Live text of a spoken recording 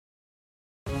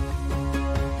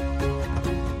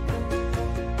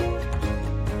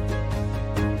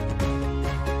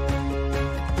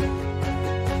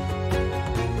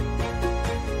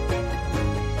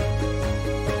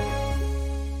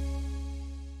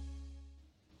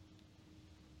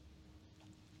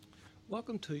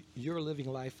Welcome to Your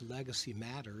Living Life Legacy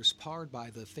Matters, powered by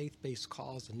the Faith Based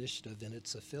Cause Initiative and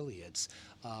its affiliates.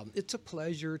 It's a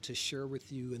pleasure to share with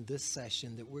you in this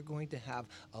session that we're going to have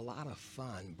a lot of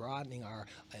fun, broadening our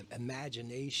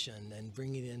imagination and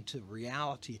bringing it into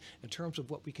reality in terms of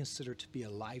what we consider to be a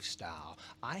lifestyle.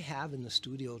 I have in the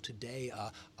studio today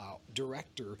a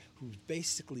director who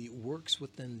basically works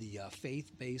within the faith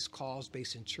based, cause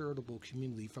based, and charitable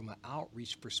community from an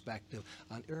outreach perspective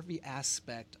on every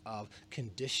aspect of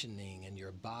conditioning in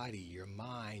your body, your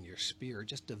mind, your spirit,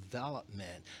 just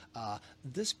development.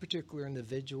 This particular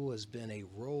individual has been a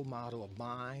role model of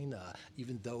mine.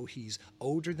 Even though he's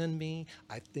older than me,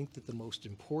 I think that the most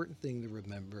important thing to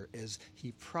remember is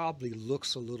he probably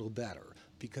looks a little better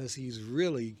because he's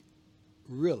really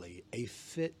a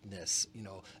fitness,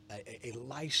 a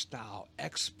lifestyle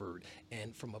expert.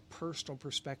 And from a personal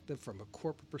perspective, from a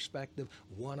corporate perspective,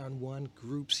 one-on-one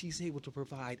groups, he's able to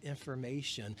provide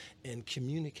information and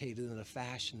communicate it in a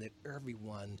fashion that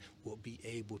everyone will be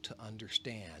able to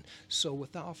understand. So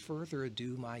without further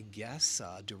ado, my guest,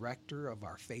 director of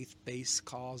our Faith-Based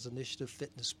Cause Initiative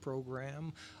Fitness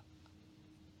Program,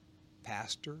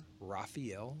 Pastor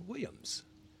Raphael Williams.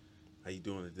 How you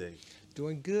doing today?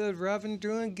 Doing good, Reverend,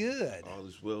 doing good. All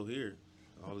is well here.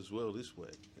 All is well this way.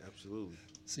 Absolutely.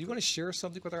 So you want to share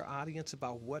something with our audience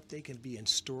about what they can be in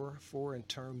store for in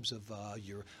terms of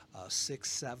your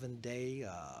 6-7 day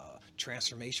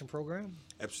transformation program?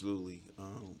 Absolutely.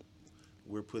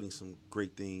 We're putting some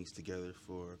great things together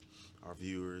for our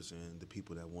viewers and the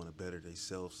people that want to better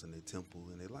themselves and their temple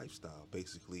and their lifestyle.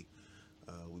 Basically,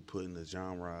 we put in a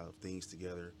genre of things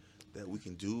together that we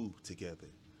can do together.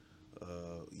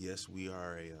 Yes, we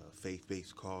are a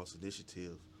faith-based cause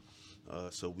initiative,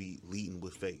 so we leading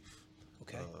with faith.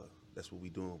 Okay. That's what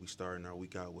we're doing. We starting our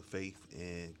week out with faith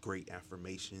and great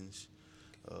affirmations,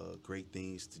 great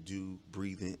things to do,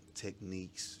 breathing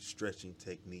techniques, stretching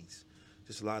techniques,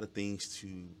 just a lot of things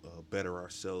to better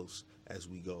ourselves as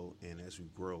we go and as we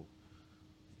grow.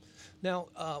 Now,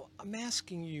 I'm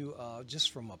asking you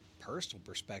just from a personal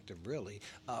perspective, really,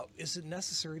 is it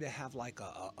necessary to have like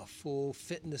a full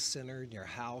fitness center in your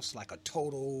house, like a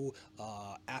total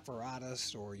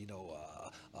apparatus, or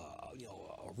a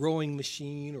rowing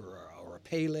machine or a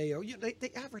Pele? Or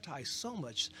they advertise so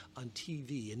much on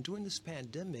TV, and during this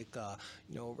pandemic,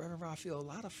 Reverend Raphael, a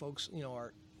lot of folks,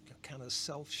 are kind of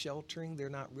self-sheltering. They're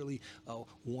not really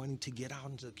wanting to get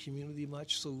out into the community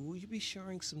much. So will you be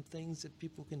sharing some things that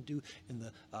people can do in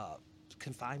the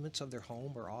confinements of their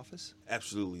home or office?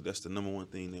 Absolutely. That's the number one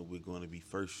thing that we're going to be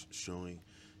first showing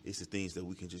is the things that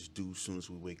we can just do as soon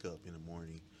as we wake up in the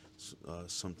morning.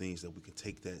 Some things that we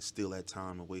can steal that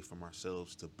time away from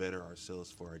ourselves to better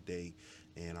ourselves for our day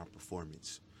and our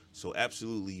performance. So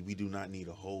absolutely, we do not need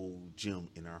a whole gym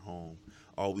in our home.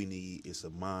 All we need is a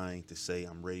mind to say,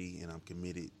 I'm ready and I'm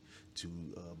committed to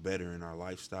bettering our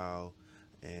lifestyle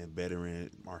and bettering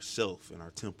ourself and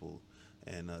our temple.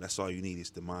 And that's all you need is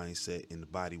the mindset, and the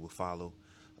body will follow.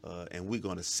 And we're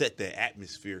going to set that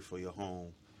atmosphere for your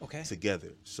home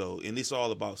together. So, and it's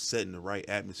all about setting the right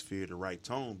atmosphere, the right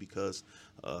tone, because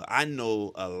I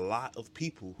know a lot of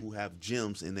people who have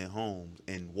gyms in their homes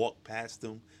and walk past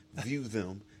them, view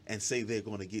them, and say they're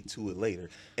going to get to it later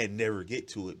and never get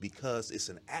to it because it's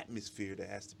an atmosphere that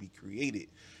has to be created.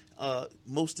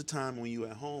 Most of the time when you're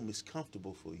at home, it's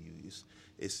comfortable for you.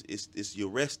 It's your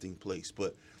resting place.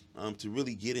 But to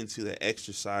really get into that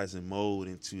exercising mode,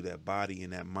 into that body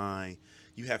and that mind,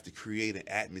 you have to create an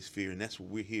atmosphere, and that's what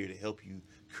we're here to help you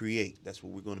create. That's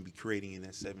what we're going to be creating in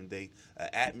that 7-day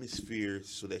atmosphere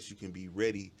so that you can be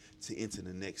ready to enter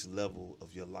the next level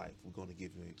of your life. We're going to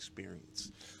give you an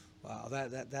experience. Wow,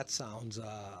 that sounds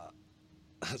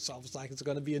it's almost like it's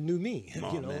going to be a new me.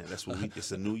 Man, that's what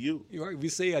it's a new you. Right, we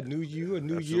say a new you, a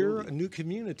new Absolutely. year, a new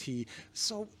community.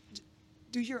 So,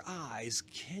 through your eyes,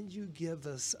 can you give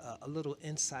us a little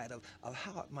insight of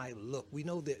how it might look? We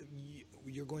know that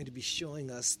you're going to be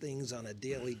showing us things on a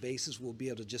daily basis. We'll be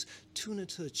able to just tune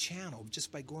into a channel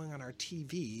just by going on our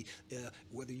TV,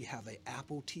 whether you have an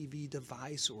Apple TV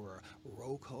device or a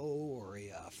Roku or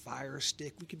a Fire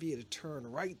Stick. We could be able to turn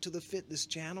right to the fitness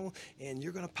channel, and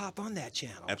you're going to pop on that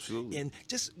channel. Absolutely. And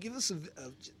just give us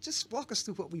just walk us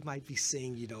through what we might be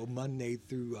seeing, Monday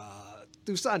through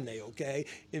Sunday, okay?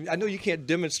 And I know you can't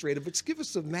demonstrate it, but just give us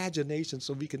some imagination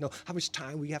so we can know how much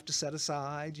time we have to set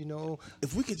aside,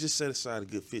 If we could just set aside a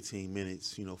good 15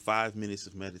 minutes, 5 minutes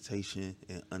of meditation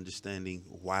and understanding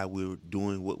why we're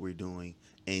doing what we're doing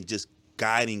and just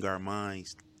guiding our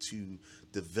minds to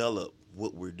develop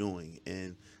what we're doing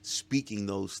and speaking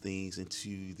those things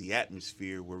into the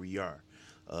atmosphere where we are.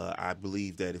 I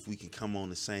believe that if we can come on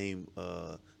the same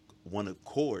one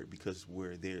accord, because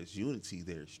where there's unity,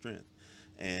 there's strength.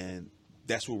 And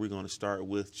that's what we're going to start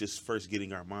with, just first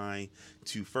getting our mind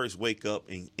to first wake up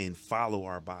and follow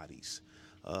our bodies.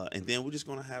 And then we're just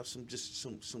going to have some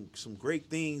great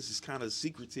things. It's kind of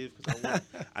secretive because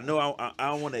I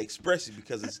don't want to express it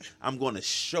because I'm going to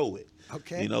show it.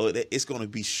 Okay. You know, it's going to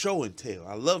be show and tell.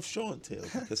 I love show and tell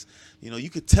because, you know, you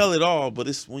could tell it all, but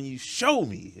it's when you show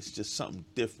me, it's just something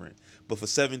different. But for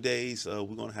 7 days, we're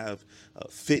going to have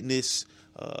fitness,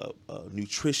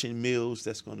 nutrition meals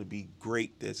that's going to be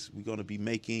great. We're going to be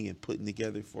making and putting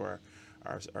together for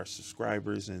our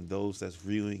subscribers and those that's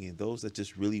viewing and those that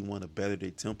just really want to better their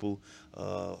temple,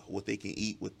 what they can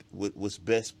eat, what's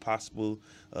best possible.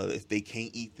 If they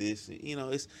can't eat this, you know,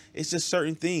 it's just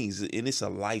certain things, and it's a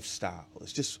lifestyle.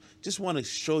 It's just want to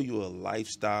show you a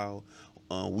lifestyle.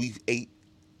 We've ate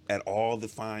at all the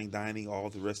fine dining, all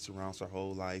the restaurants our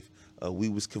whole life. We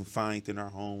was confined in our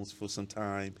homes for some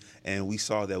time, and we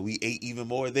saw that we ate even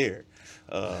more there.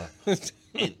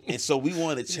 And so we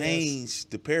want to change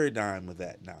the paradigm of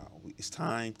that now. It's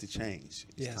time to change.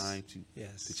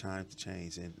 It's time to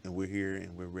change, and we're here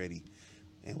and we're ready,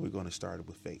 and we're going to start it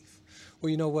with faith. Well,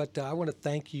 you know what? I want to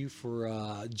thank you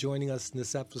for joining us in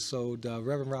this episode,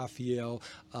 Reverend Raphael.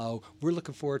 We're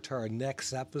looking forward to our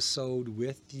next episode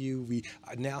with you. We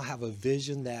now have a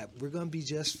vision that we're going to be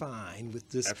just fine with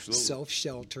this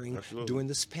self-sheltering during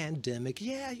this pandemic.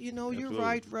 Yeah, you know, you're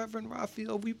right, Reverend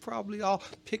Raphael. We probably all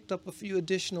picked up a few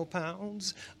additional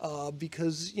pounds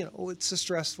because, you know, it's a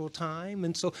stressful time.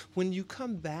 And so when you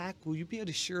come back, will you be able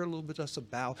to share a little bit with us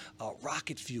about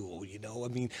rocket fuel? You know, I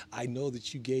mean, I know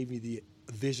that you gave me the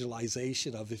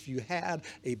visualization of if you had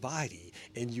a body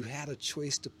and you had a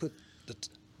choice to put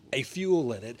a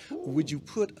fuel in it, would you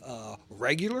put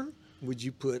regular? Would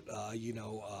you put,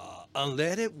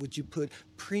 unleaded? Would you put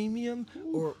premium?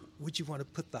 Or would you want to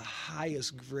put the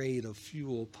highest grade of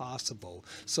fuel possible?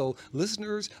 So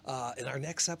listeners, in our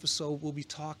next episode, we'll be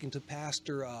talking to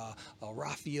Pastor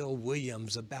Raphael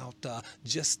Williams about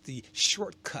just the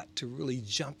shortcut to really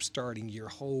jumpstarting your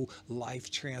whole life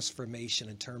transformation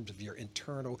in terms of your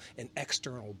internal and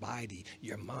external body,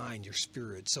 your mind, your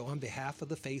spirit. So on behalf of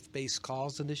the Faith-Based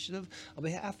Cause Initiative, on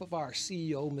behalf of our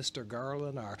CEO, Mr.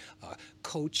 Garland, our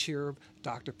co-chair,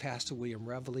 Dr. Pastor William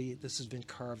Reveley, this has been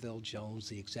Carvel Jones,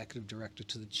 the Executive Director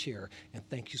to the Chair, and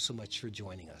thank you so much for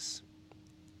joining us.